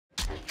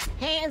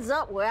Hands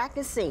up where I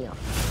can see them.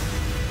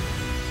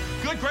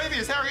 Good gravy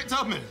is Harriet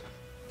Tubman.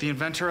 The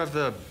inventor of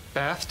the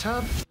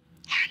bathtub?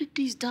 How did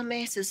these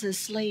dumbasses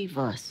enslave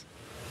us?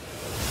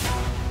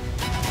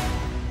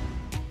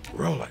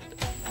 Roll it.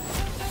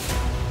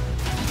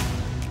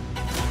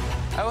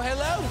 Oh,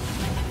 hello.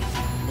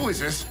 Who is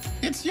this?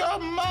 It's your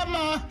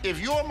mama. If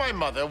you're my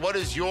mother, what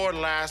is your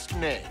last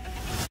name?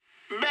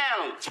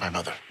 Bell. It's my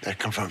mother. That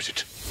confirms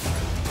it.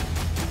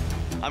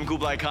 I'm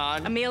Kublai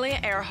Khan. Amelia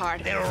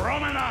Earhart. The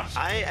Romanovs.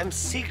 I am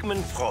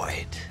Sigmund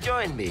Freud.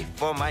 Join me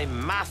for my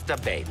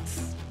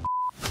masturbates.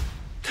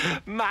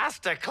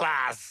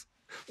 Masterclass.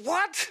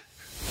 What?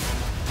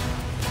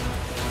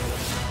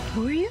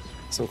 Who are you?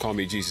 Some call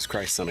me Jesus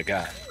Christ, son of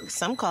God.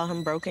 Some call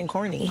him broken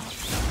corny.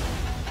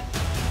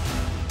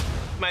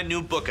 My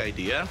new book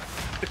idea,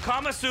 the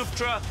Kama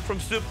Sutra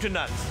from soup to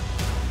nuts.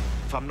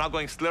 If I'm not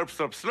going slurp,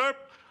 slurp, slurp,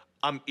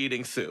 I'm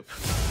eating soup.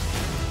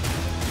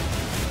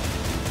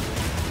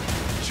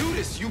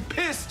 Judas, you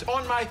pissed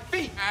on my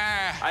feet.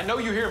 I know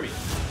you hear me.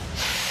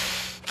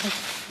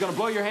 You're gonna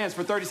blow your hands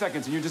for 30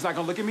 seconds and you're just not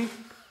gonna look at me?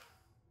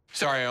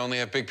 Sorry, I only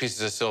have big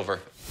pieces of silver.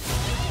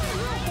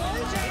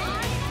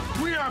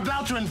 We are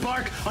about to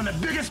embark on the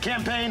biggest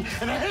campaign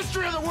in the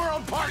history of the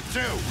world, Part 2.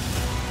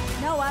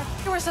 Noah,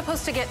 you were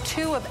supposed to get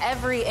 2 of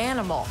every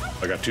animal.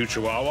 I got 2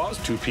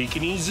 Chihuahuas, 2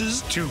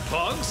 Pekingeses, 2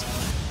 pugs.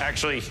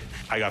 Actually,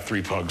 I got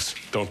 3 pugs.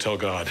 Don't tell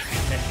God.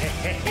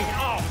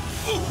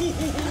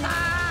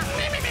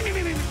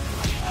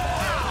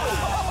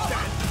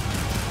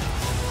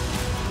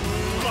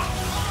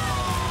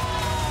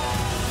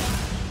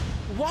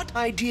 What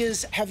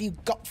ideas have you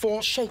got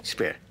for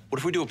Shakespeare? What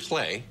if we do a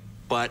play,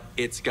 but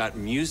it's got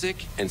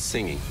music and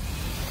singing?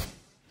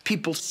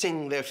 People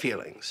sing their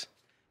feelings.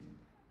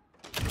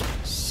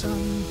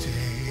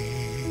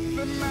 Someday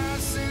the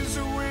masses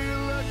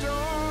will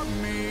adore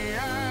me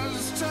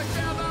as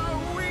together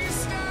we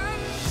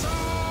stand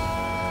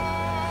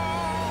tall.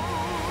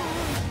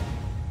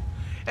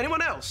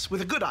 Anyone else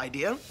with a good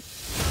idea?